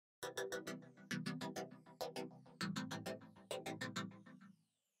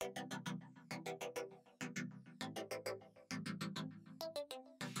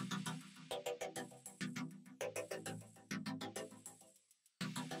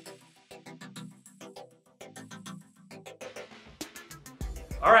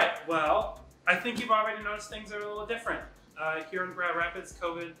All right, well, I think you've already noticed things are a little different. Here in Grand Rapids,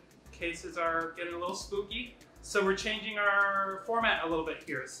 COVID cases are getting a little spooky. So we're changing our format a little bit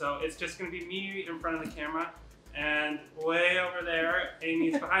here. So it's just gonna be me in front of the camera, and way over there,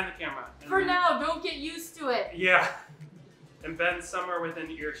 Amy's behind the camera. And For now, don't get used to it. Yeah. And Ben's somewhere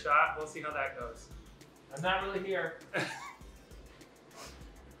within earshot. We'll see how that goes. I'm not really here.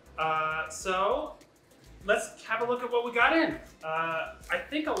 So let's have a look at what we got in. I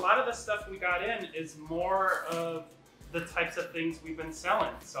think a lot of the stuff we got in is more of the types of things we've been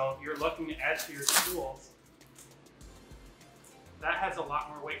selling. So if you're looking at your schools, that has a lot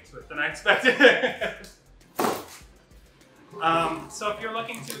more weight to it than I expected. So if you're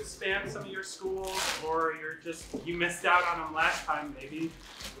looking to expand some of your schools, or you missed out on them last time, maybe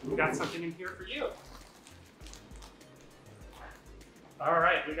we got something in here for you. All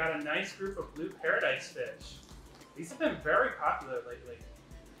right, we got a nice group of blue paradise fish. These have been very popular lately.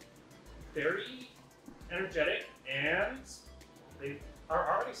 Very energetic, and they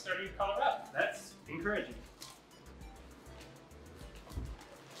are already starting to color up. That's encouraging.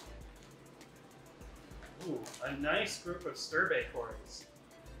 Ooh, a nice group of Sturbay Cories.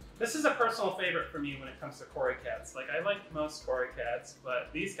 This is a personal favorite for me when it comes to Cory cats. Like, I like most Cory cats, but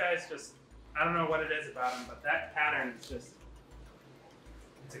these guys just, I don't know what it is about them, but that pattern is just,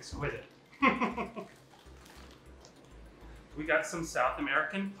 it's exquisite. We got some South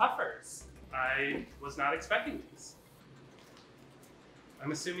American puffers. I was not expecting these.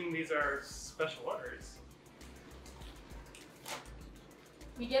 I'm assuming these are special orders.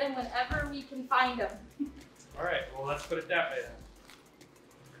 We get them whenever we can find them. All right, well, let's put it that way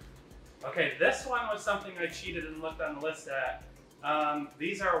then. Okay, this one was something I cheated and looked on the list at.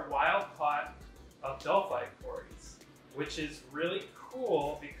 These are wild-caught Adelphi Cories, which is really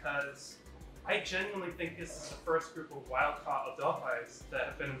cool because I genuinely think this is the first group of wild-caught Adelphis that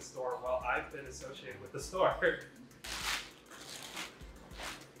have been in the store while I've been associated with the store.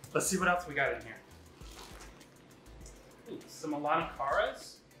 Let's see what else we got in here. Ooh, some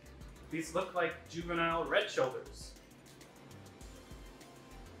Alanacaras. These look like juvenile red shoulders.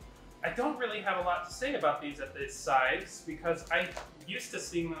 I don't really have a lot to say about these at this size because I used to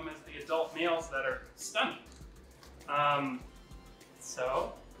seeing them as the adult males that are stunning.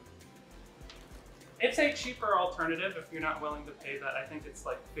 So it's a cheaper alternative if you're not willing to pay that. I think it's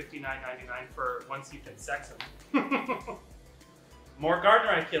like $59.99 for once you can sex them. More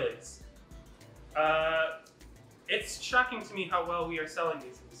Gardner Achilles. It's shocking to me how well we are selling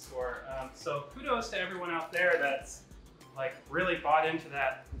these in the store. So kudos to everyone out there that's like really bought into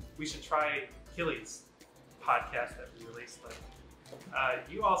that we should try Achilles podcast that we released. Like,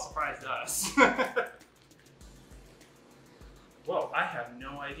 you all surprised us. Whoa, I have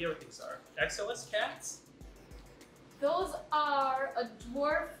no idea what these are. Exilus cats? Those are a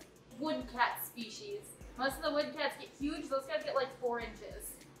dwarf woodcat species. Most of the woodcats get huge. Those guys get like 4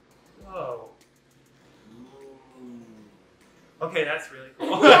 inches. Whoa. Okay, that's really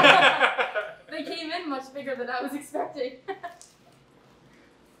cool. They came in much bigger than I was expecting.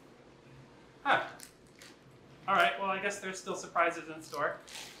 Huh. All right, well, I guess there's still surprises in store.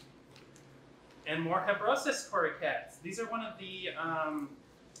 And more Hebrosis Cory cats. These are one of the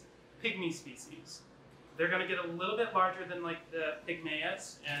pygmy species. They're going to get a little bit larger than like the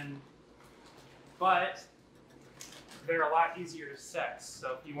Pygmaeus, but they're a lot easier to sex.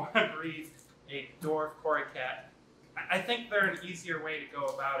 So if you want to breed a dwarf Cory cat, I think they're an easier way to go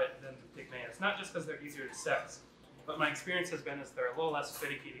about it than the Pygmaeus. Not just because they're easier to sex, but my experience has been is they're a little less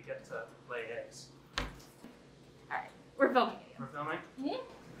finicky to get to lay eggs. Alright, we're filming again. We're filming?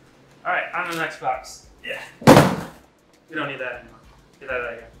 Mm-hmm. Alright, on to the next box. Yeah. We don't need that anymore. Get that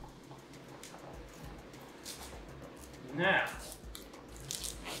out of here. Now,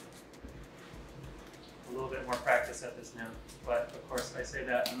 a little bit more practice at this now, but of course I say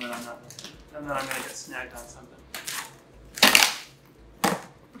that and then I'm going to get snagged on something.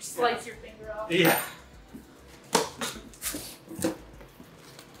 Slice your finger off. Yeah.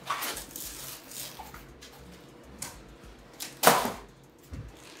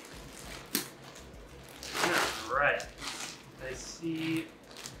 Alright. I see.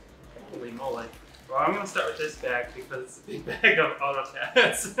 Holy moly. Well, I'm going to start with this bag because it's a big bag of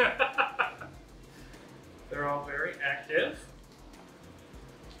autocats. They're all very active.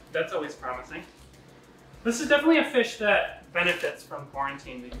 That's always promising. This is definitely a fish that benefits from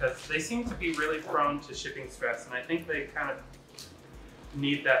quarantine because they seem to be really prone to shipping stress, and I think they kind of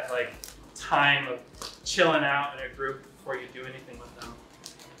need that like time of chilling out in a group before you do anything with them.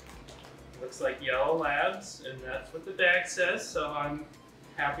 Looks like Yellow Labs, and that's what the bag says, so I'm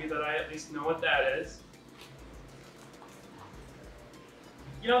happy that I at least know what that is.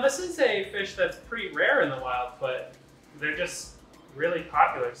 You know, this is a fish that's pretty rare in the wild, but they're just really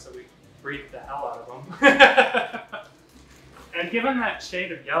popular, so we breed the hell out of them. And given that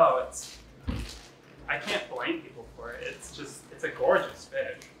shade of yellow, I can't blame people for it. It's a gorgeous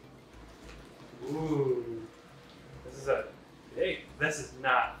fish. Ooh, this is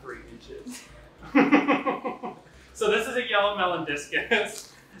not 3 inches. So this is a yellow melon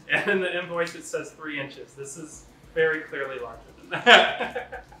discus, and in the invoice it says 3 inches. This is very clearly larger than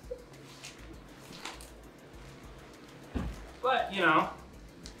that. But, you know,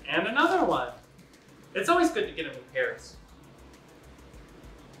 and another one. It's always good to get them in pairs.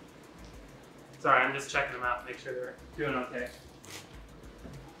 Sorry, I'm just checking them out, make sure they're doing okay.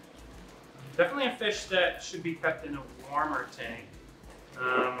 Definitely a fish that should be kept in a warmer tank.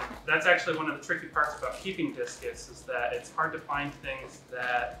 That's actually one of the tricky parts about keeping discus, is that it's hard to find things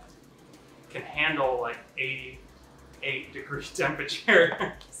that can handle like 88-degree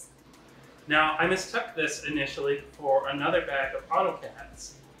temperatures. Now, I mistook this initially for another bag of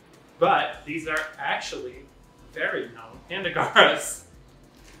autocats, but these are actually very known Corydoras.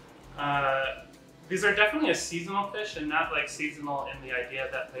 These are definitely a seasonal fish, and not like seasonal in the idea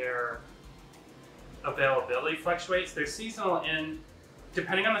that their availability fluctuates. They're seasonal in,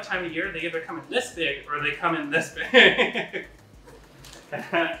 depending on the time of year, they either come in this big or they come in this big.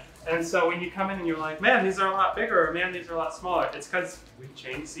 And so when you come in and you're like, man, these are a lot bigger, or man, these are a lot smaller, it's because we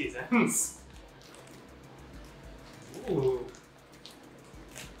change seasons. Ooh.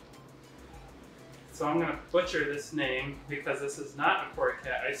 So I'm going to butcher this name because this is not a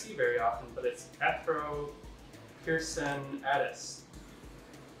corycat I see very often, but it's Pearson-atus.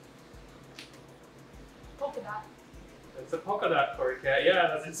 Polka dot. It's a polka dot corycat. Yeah,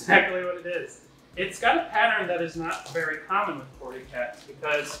 that's exactly what it is. It's got a pattern that is not very common with corycats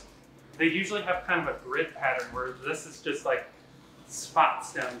because they usually have kind of a grid pattern, where this is just like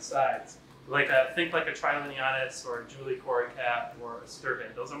spots down the sides. Think like a Triliniatus or a Julie corycat or a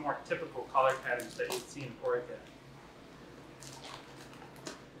sturgeon. Those are more typical color patterns that you'd see in corycat.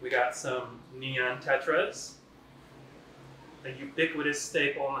 We got some neon tetras, a ubiquitous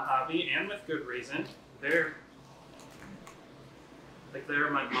staple in the hobby, and with good reason. They're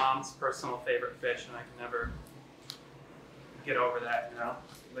my mom's personal favorite fish, and I can never get over that, you know?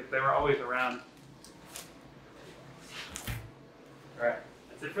 Like, they were always around. All right,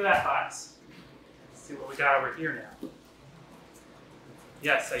 that's it for that box. Let's see what we got over here now.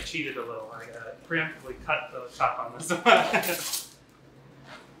 Yes, I cheated a little. I preemptively cut the top on this one.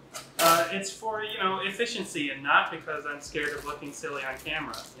 It's for, you know, efficiency, and not because I'm scared of looking silly on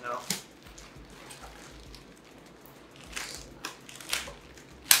camera, you know?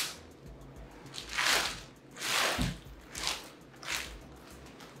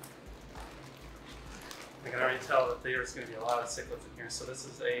 I can already tell that there's going to be a lot of cichlids in here. So this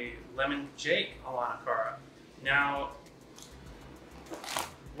is a lemon jake Alanacara. Now,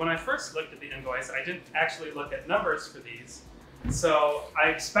 when I first looked at the invoice, I didn't actually look at numbers for these. So I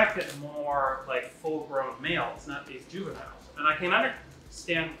expected more like full-grown males, not these juveniles. And I can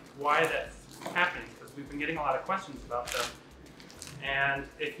understand why that's happening, because we've been getting a lot of questions about them. And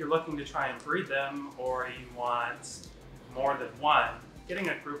if you're looking to try and breed them, or you want more than one, getting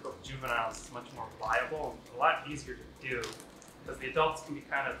a group of juveniles is much more viable and a lot easier to do, because the adults can be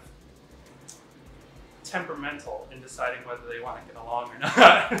kind of temperamental in deciding whether they want to get along or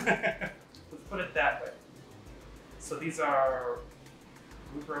not. Let's put it that way. So these are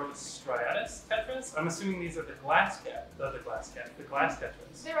Striatus tetras. I'm assuming these are the glass tetras.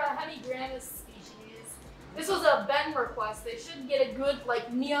 They're a Honeygranis species. This was a Ben request. They should get a good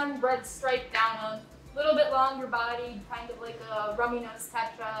like neon red stripe down them. A little bit longer bodied, kind of like a rummy nose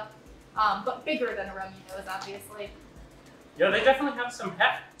tetra, but bigger than a rummy nose, obviously. Yeah, they definitely have some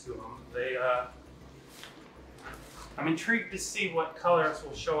heft to them. I'm intrigued to see what colors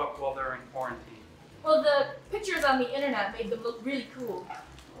will show up while they're in quarantine. Well, the pictures on the internet made them look really cool.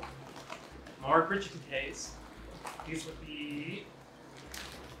 More Brigidates. These would be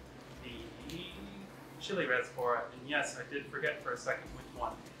the chili reservoir, and yes, I did forget for a second which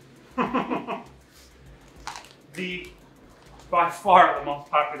one. By far the most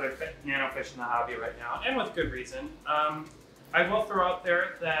popular nanofish in the hobby right now, and with good reason. I will throw out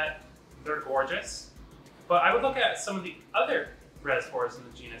there that they're gorgeous, but I would look at some of the other reservoirs in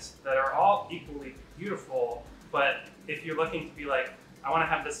the genus that are all equally beautiful, but if you're looking to be like, I want to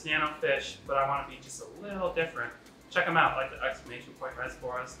have this nano fish, but I want to be just a little different, check them out. Like the exclamation point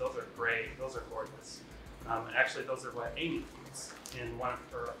reservoirs, those are great. Those are gorgeous. Actually, those are what Amy keeps in one of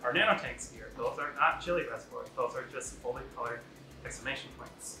our nano tanks here. Those are not chili reservoirs. Those are just fully colored exclamation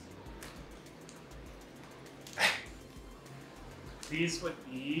points. These would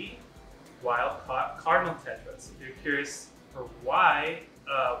be wild-caught cardinal tetras. If you're curious for why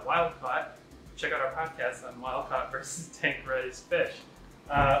wild-caught, check out our podcast on wild-caught versus tank-raised fish.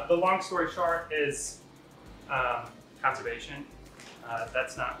 The long story short is conservation.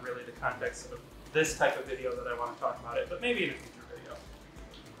 That's not really the context of this type of video that I want to talk about it, but maybe in a future video.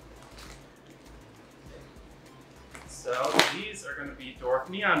 So these are going to be dwarf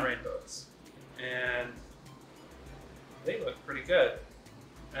neon rainbows, and they look pretty good.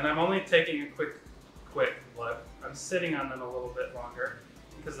 And I'm only taking a quick look. I'm sitting on them a little bit longer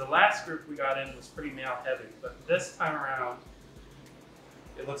because the last group we got in was pretty male heavy, but this time around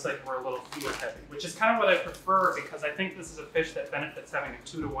it looks like we're a little female heavy, which is kind of what I prefer because I think this is a fish that benefits having a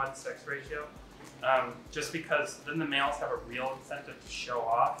 2-to-1 sex ratio. Just because then the males have a real incentive to show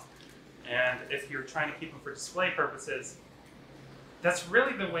off, and if you're trying to keep them for display purposes, that's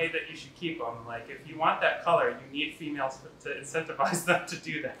really the way that you should keep them. Like, if you want that color, you need females to incentivize them to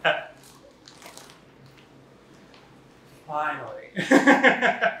do that. Finally.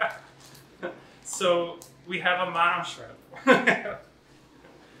 So we have a mono shrimp.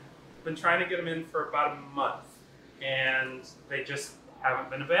 Been trying to get them in for about a month, and they just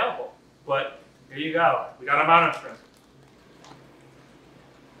haven't been available. But here you go. We got a mono shrimp.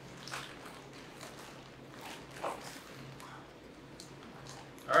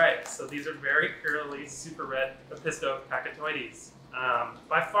 All right, so these are very purely super red Epistocacatoides.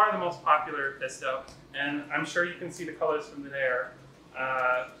 By far the most popular Episto, and I'm sure you can see the colors from there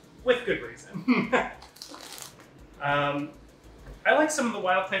with good reason. I like some of the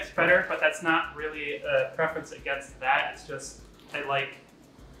wild types better, but that's not really a preference against that. It's just I like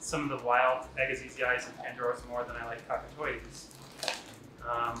some of the wild Agassiziis and Pandoras more than I like Cacatoides.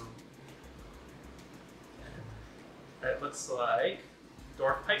 It looks like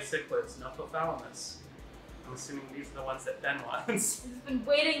dwarf pipe cichlids, Nophothalamus. I'm assuming these are the ones that Ben wants. He's been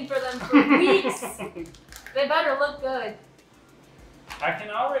waiting for them for weeks. They better look good. I can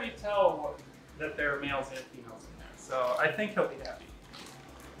already tell that there are males and females in there, so I think he'll be happy.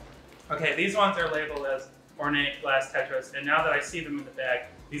 Okay, these ones are labeled as ornate glass tetras, and now that I see them in the bag,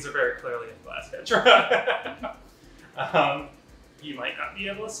 these are very clearly a glass tetra. You might not be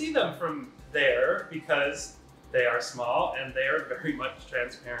able to see them from there because they are small and they are very much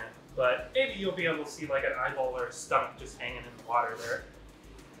transparent. But maybe you'll be able to see like an eyeball or a stomach just hanging in the water there.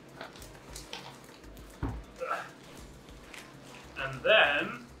 And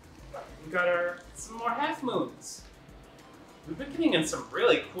then we got some more half moons. We've been getting in some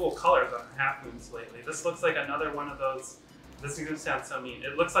really cool colors on half moons lately. This looks like another one of those. This is gonna sound so mean.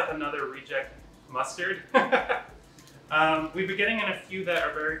 It looks like another reject mustard. We've been getting in a few that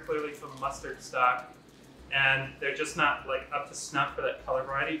are very clearly from mustard stock, and they're just not like up to snuff for that color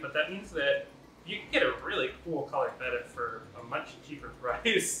variety. But that means that you can get a really cool color feta for a much cheaper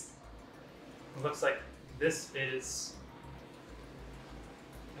price. It looks like this is.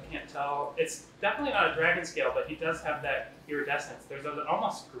 I can't tell. It's definitely not a dragon scale, but he does have that iridescence. There's an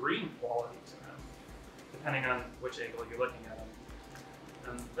almost green quality to him, depending on which angle you're looking at him.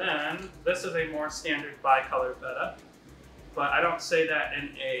 And then this is a more standard bicolor feta, but I don't say that in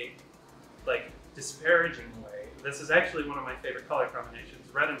a like disparaging way. This is actually one of my favorite color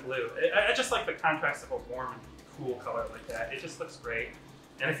combinations, red and blue. I just like the contrast of a warm and cool color like that. It just looks great.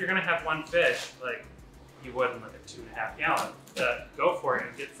 And if you're gonna have one fish, like you would in like a 2.5 gallon, go for it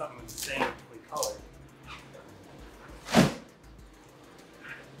and get something insanely colored.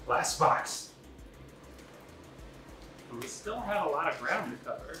 Last box. And we still have a lot of ground to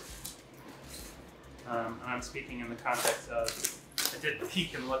cover. And I'm speaking in the context of, I did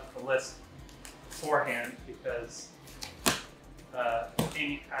peek and look at the list beforehand because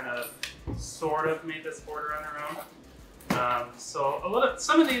Amy kind of sort of made this order on her own. So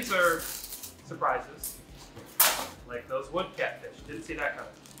some of these are surprises, like those wood catfish. Didn't see that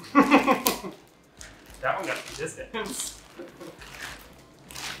coming. That one got some distance.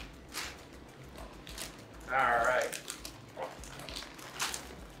 All right.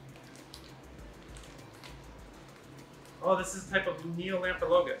 Oh, this is a type of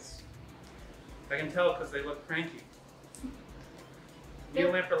Neolampologus. I can tell because they look cranky.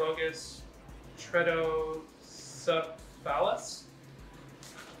 Neolampologus tredocephalus.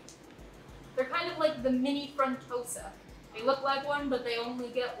 They're kind of like the mini frontosa. They look like one, but they only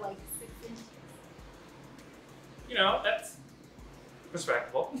get like 6 inches. you know, that's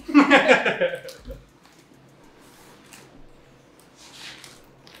respectable.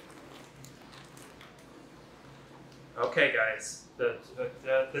 Okay, guys,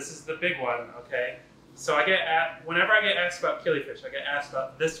 this is the big one, okay? So whenever I get asked about killifish, I get asked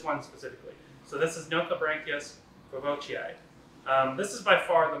about this one specifically. So this is Noclabranchius bovocii. This is by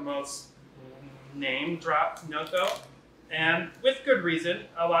far the most name-dropped noco, and with good reason.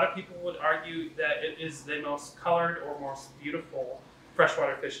 A lot of people would argue that it is the most colored or most beautiful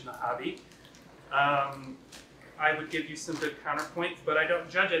freshwater fish in the hobby. I would give you some good counterpoints, but I don't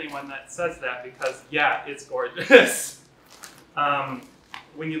judge anyone that says that because, yeah, it's gorgeous.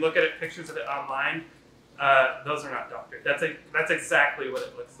 When you look at pictures of it online, those are not doctored. That's exactly what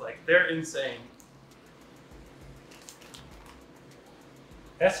it looks like. They're insane.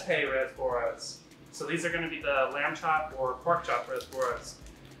 Espe resboras. So these are going to be the lamb chop or pork chop resboras.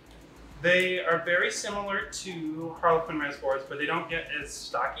 They are very similar to harlequin resboras, but they don't get as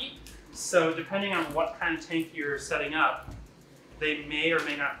stocky. So depending on what kind of tank you're setting up, they may or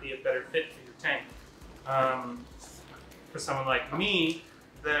may not be a better fit for your tank. For someone like me,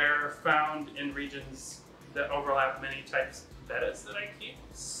 they're found in regions that overlap many types of bettas that I keep.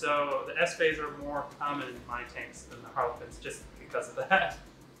 So the espes are more common in my tanks than the harlequins just because of that.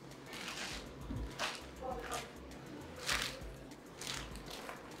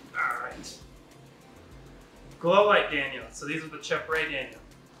 All right. Glow light Daniel. So these are the Chepray Daniel.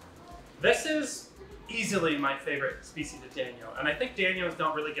 This is easily my favorite species of Daniel, and I think Daniels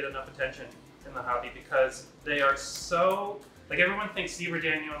don't really get enough attention in the hobby because they are so, like everyone thinks zebra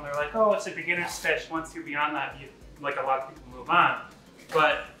Daniel and they're like, oh, it's a beginner's fish. Once you're beyond that, like a lot of people move on.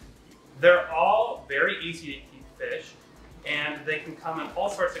 But they're all very easy to keep fish, and they can come in all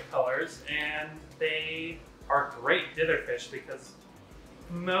sorts of colors, and they are great dither fish because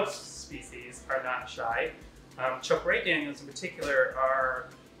most species are not shy. Chopray Daniels in particular are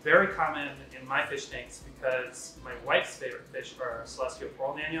very common in my fish tanks because my wife's favorite fish are celestial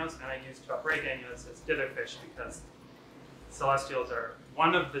coral danios, and I use Chopray Daniels as dither fish because celestials are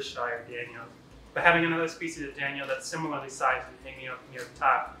one of the shyer danios. But having another species of daniel that's similarly sized and hanging up near the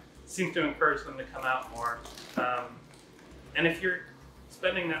top seems to encourage them to come out more. And if you're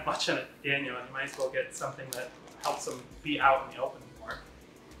spending that much on a daniel, you might as well get something that helps them be out in the open more.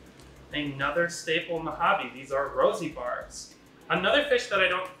 Another staple in the hobby, these are rosy barbs. Another fish that I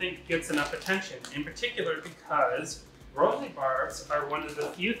don't think gets enough attention, in particular because rosy barbs are one of the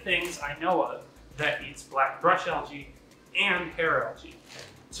few things I know of that eats black brush algae and hair algae.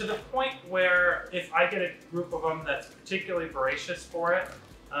 To the point where if I get a group of them that's particularly voracious for it,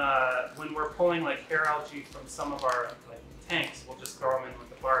 when we're pulling like hair algae from some of our tanks, we'll just throw them in with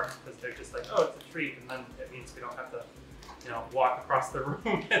the barb because they're just like, oh, it's a treat, and then it means we don't have to, walk across the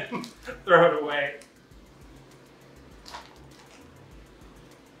room and throw it away.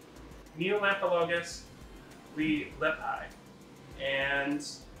 Neolampologus lepi, and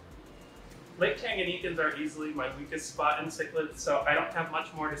Lake Tanganyikans are easily my weakest spot in cichlids, so I don't have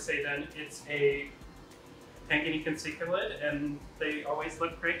much more to say than it's a Tanganyikan cichlid, and they always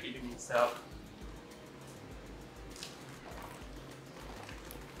look cranky to me, so.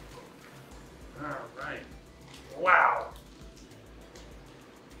 Alright. Wow.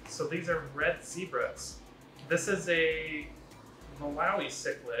 So these are red zebras. This is a Malawi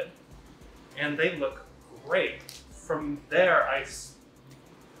cichlid, and they look great. From there, I'm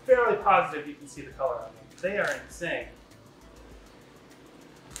fairly positive you can see the color on them. They are insane.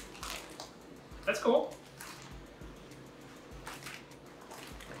 That's cool.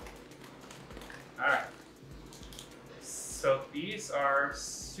 Alright. So these are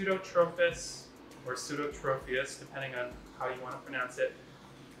Pseudotrophus, or Pseudotropheus, depending on how you want to pronounce it.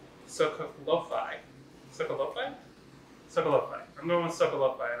 Socolopi. Socolopi? Socolopi. I'm going with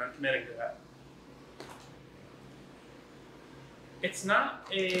Socolopi, and I'm committing to that. It's not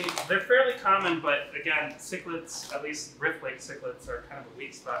they're fairly common, but again, cichlids, at least Rift Lake cichlids, are kind of a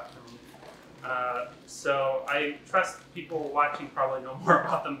weak spot for me. So I trust people watching probably know more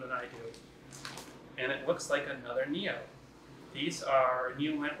about them than I do. And it looks like another Neo. These are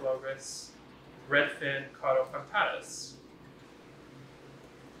Neolampologus redfin caudopuntatus.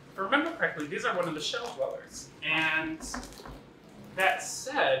 If I remember correctly, these are one of the shell dwellers. And that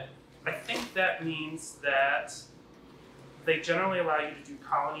said, I think that means that they generally allow you to do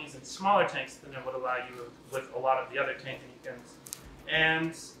colonies in smaller tanks than it would allow you with a lot of the other Tanganyikas.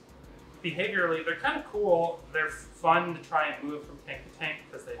 And behaviorally, they're kind of cool. They're fun to try and move from tank to tank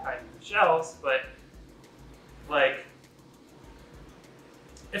because they hide in the shells, but like,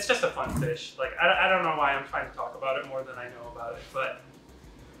 it's just a fun fish. Like, I don't know why I'm trying to talk about it more than I know about it, but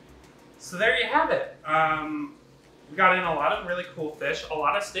so there you have it. We got in a lot of really cool fish, a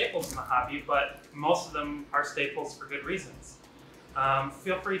lot of staples in the hobby, but most of them are staples for good reasons.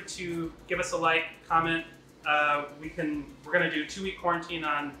 Feel free to give us a like, comment. We're gonna do a 2-week quarantine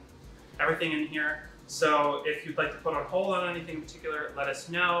on everything in here. So if you'd like to put on hold on anything in particular, let us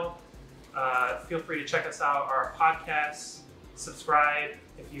know. Feel free to check us out, our podcasts, subscribe.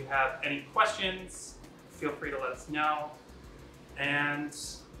 If you have any questions, feel free to let us know. And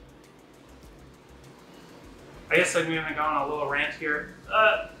I guess I'm gonna go on a little rant here.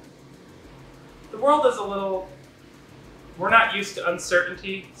 The world is we're not used to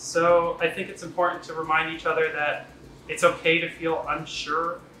uncertainty, so I think it's important to remind each other that it's okay to feel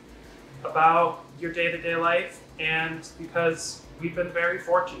unsure about your day-to-day life, and because we've been very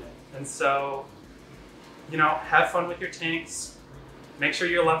fortunate. And so, have fun with your tanks, make sure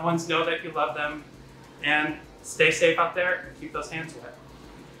your loved ones know that you love them, and stay safe out there and keep those hands wet.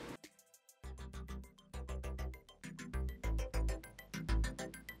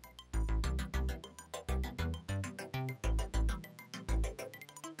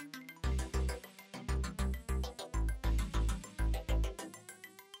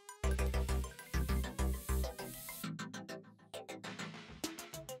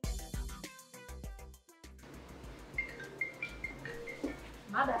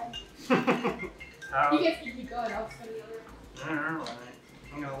 My bad. You guys can keep going. I'll just go to the other one. Alright.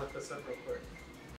 I'm gonna lift this up real quick.